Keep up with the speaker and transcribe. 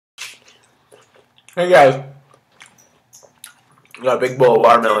Hey guys, got a big bowl of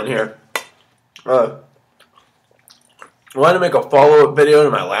watermelon here. I wanted to make a follow-up video to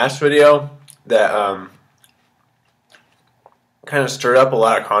my last video that kind of stirred up a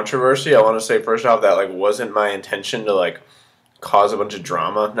lot of controversy. I want to say first off that wasn't my intention to cause a bunch of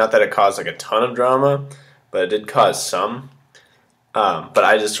drama. Not that it caused a ton of drama, but it did cause some. But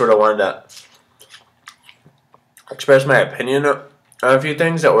I just sort of wanted to express my opinion on a few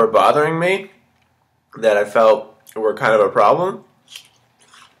things that were bothering me that I felt were kind of a problem.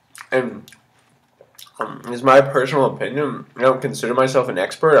 And it's my personal opinion. I don't consider myself an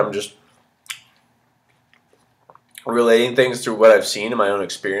expert. I'm just relating things through what I've seen in my own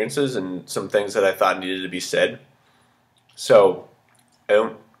experiences and some things that I thought needed to be said. So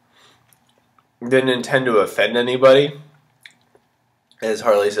I didn't intend to offend anybody. As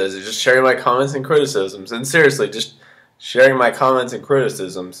Harley says, it's just sharing my comments and criticisms. And seriously, just sharing my comments and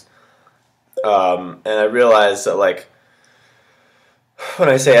criticisms. And I realized that when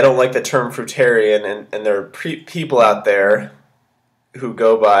I say I don't like the term fruitarian, and there are people out there who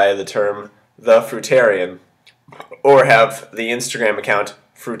go by the term the fruitarian, or have the Instagram account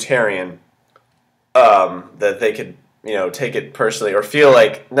fruitarian, that they could take it personally, or feel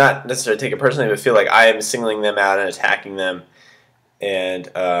like, not necessarily take it personally, but feel like I am singling them out and attacking them, and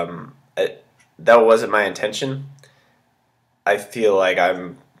that wasn't my intention. I feel like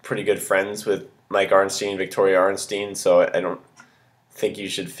I'm pretty good friends with Mike Arnstein, Victoria Arnstein, so I don't think you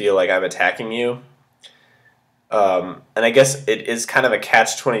should feel like I'm attacking you. And I guess it is kind of a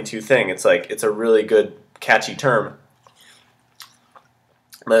catch-22 thing. It's it's a really good, catchy term.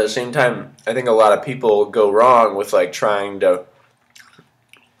 But at the same time, I think a lot of people go wrong with trying to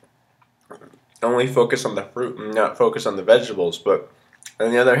only focus on the fruit and not focus on the vegetables. But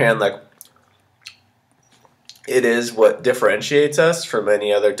on the other hand, it is what differentiates us from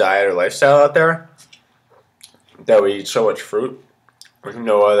any other diet or lifestyle out there, that we eat so much fruit. There's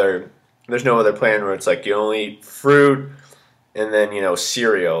no other plan where it's you only eat fruit and then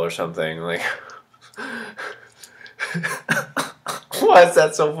cereal or something. Why is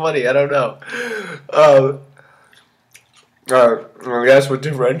that so funny? I don't know. That's what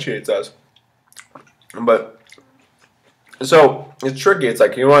differentiates us. But so it's tricky. It's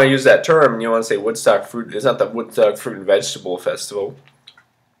you want to use that term and you want to say Woodstock Fruit. It's not the Woodstock Fruit and Vegetable Festival.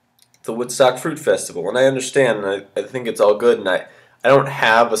 It's the Woodstock Fruit Festival, and I understand. And I think it's all good, and I don't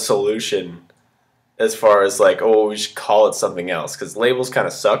have a solution as far as oh, we should call it something else, because labels kind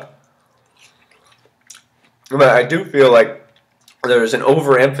of suck. But I do feel there's an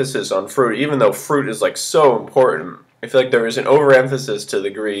overemphasis on fruit, even though fruit is so important. I feel there is an overemphasis to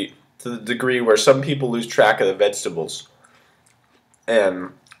the degree where some people lose track of the vegetables,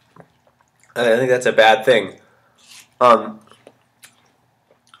 and I think that's a bad thing.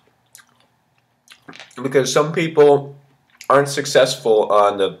 Because some people aren't successful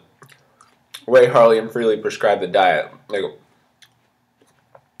on the way Harley and Freely prescribe the diet,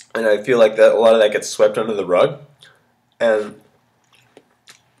 and I feel that a lot of that gets swept under the rug. And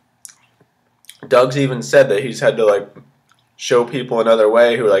Doug's even said that he's had to show people another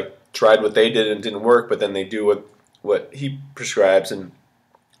way who tried what they did and it didn't work, but then they do what he prescribes, and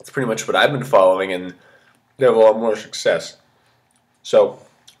it's pretty much what I've been following, and they have a lot more success. So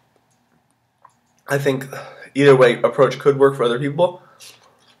I think either way approach could work for other people.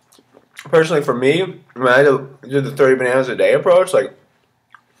 Personally, for me, when I did the 30 bananas a day approach,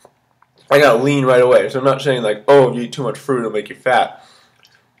 I got lean right away. So I'm not saying oh, if you eat too much fruit, it'll make you fat.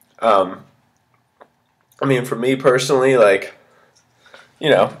 I mean, for me personally,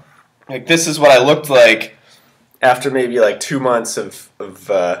 this is what I looked like after maybe 2 months of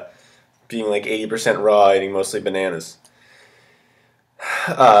being 80% raw, eating mostly bananas.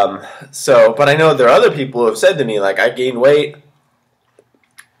 But I know there are other people who have said to me, I gained weight,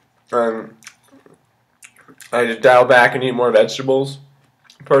 I just dial back and eat more vegetables.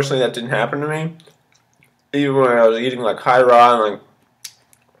 Personally, that didn't happen to me. Even when I was eating high raw and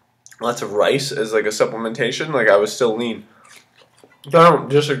lots of rice as a supplementation, I was still lean. So I don't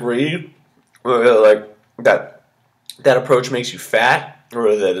disagree with that approach makes you fat,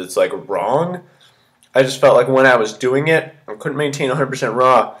 or that it's wrong. I just felt when I was doing it, I couldn't maintain 100%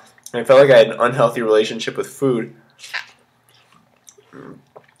 raw, and I felt I had an unhealthy relationship with food.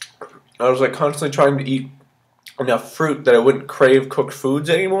 I was constantly trying to eat enough fruit that I wouldn't crave cooked foods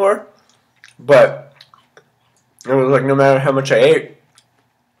anymore, but it was no matter how much I ate,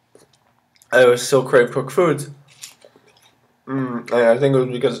 I would still crave cooked foods. And I think it was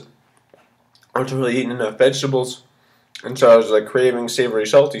because I wasn't really eating enough vegetables. And so I was craving savory,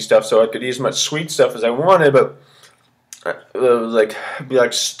 salty stuff, so I could eat as much sweet stuff as I wanted, but it was like be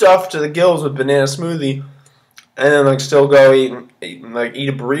like stuffed to the gills with banana smoothie, and then like still go eat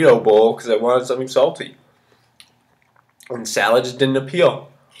a burrito bowl because I wanted something salty. And salad just didn't appeal.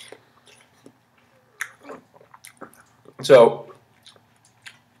 So,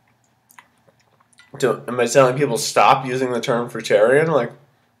 am I telling people stop using the term fruitarian? Like,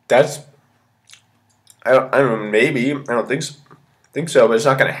 that's I don't know. Maybe I don't think so, but it's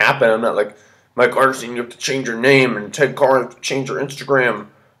not going to happen. I'm not like Mike Arnstein. You have to change your name, and Ted Carr have to change your Instagram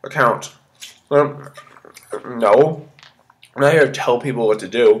account. No, I'm not here to tell people what to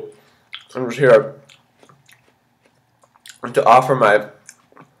do. I'm just here to offer my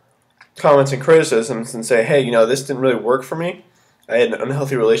comments and criticisms and say, hey, you know, this didn't really work for me. I had an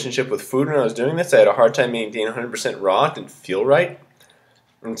unhealthy relationship with food when I was doing this. I had a hard time being 100% raw. It didn't feel right.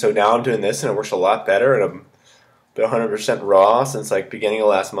 And so now I'm doing this, and it works a lot better, and I'm been 100% raw since like beginning of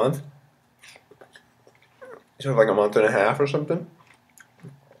last month. Sort of like a month and a half or something.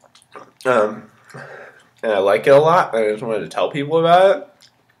 And I like it a lot. I just wanted to tell people about it.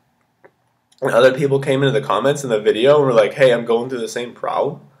 And other people came into the comments in the video and were like, hey, I'm going through the same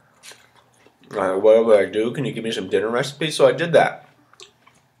problem. What would I do? Can you give me some dinner recipes? So I did that.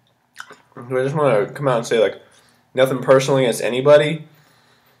 So I just want to come out and say, like, nothing personally against anybody.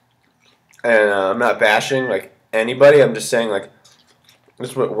 And I'm not bashing, like, anybody. I'm just saying, like,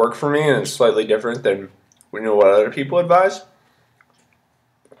 this is what worked for me, and it's slightly different than what other people advise.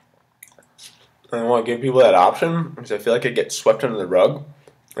 And I want to give people that option because I feel like it gets swept under the rug.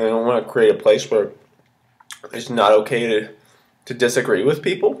 And I don't want to create a place where it's not okay to disagree with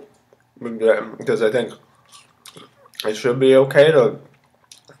people. Because I think it should be okay to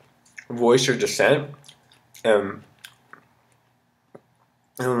voice your dissent. And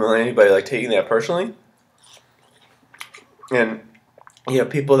I don't want anybody like taking that personally. And you have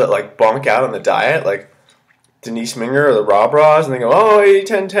people that like bonk out on the diet, like Denise Minger or the Raw Bras, and they go, oh,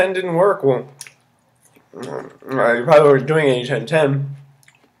 80-10-10 didn't work. Well, you probably were doing 80-10-10.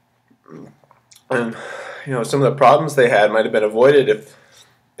 And, you know, some of the problems they had might have been avoided if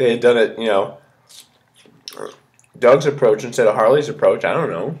they had done it, you know, Doug's approach instead of Harley's approach. I don't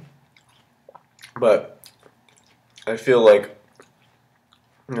know. But I feel like,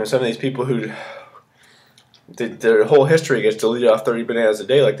 you know, some of these people who, their whole history gets deleted off 30 bananas a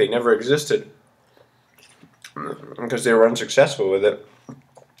day like they never existed because they were unsuccessful with it.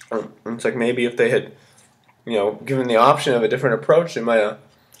 It's like maybe if they had, you know, given the option of a different approach, they might have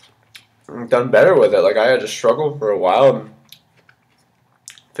done better with it. Like I had to struggle for a while and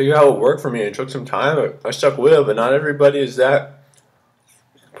figure out what worked for me. It took some time, but I stuck with it. But not everybody is that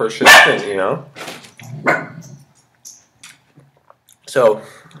persistent, you know. So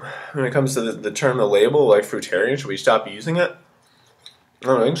when it comes to the term, the label, like fruitarian, should we stop using it? I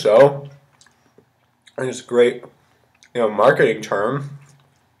don't think so. I think it's a great, you know, marketing term.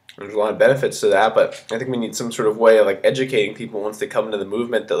 There's a lot of benefits to that, but I think we need some sort of way of like educating people once they come into the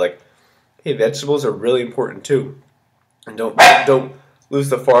movement that like, hey, vegetables are really important too, and don't lose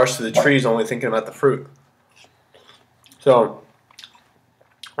the forest to the trees only thinking about the fruit. So,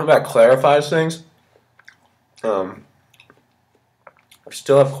 I'm about clarifies things. If you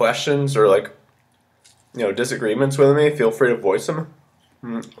still have questions or like, you know, disagreements with me, feel free to voice them.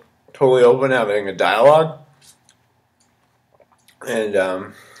 I'm totally open to having a dialogue.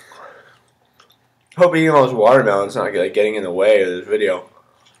 And hope eating all this watermelon's not like getting in the way of this video.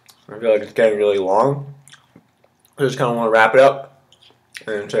 I feel like it's getting really long. I just kind of want to wrap it up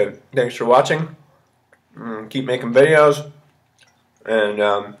and say thanks for watching. Keep making videos.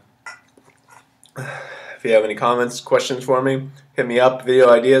 And if you have any comments, questions for me, hit me up. Video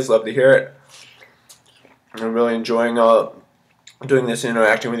ideas, love to hear it. I'm really enjoying doing this and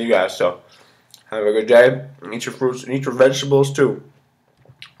interacting with you guys. So have a good day. Eat your fruits and eat your vegetables too.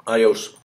 Adios.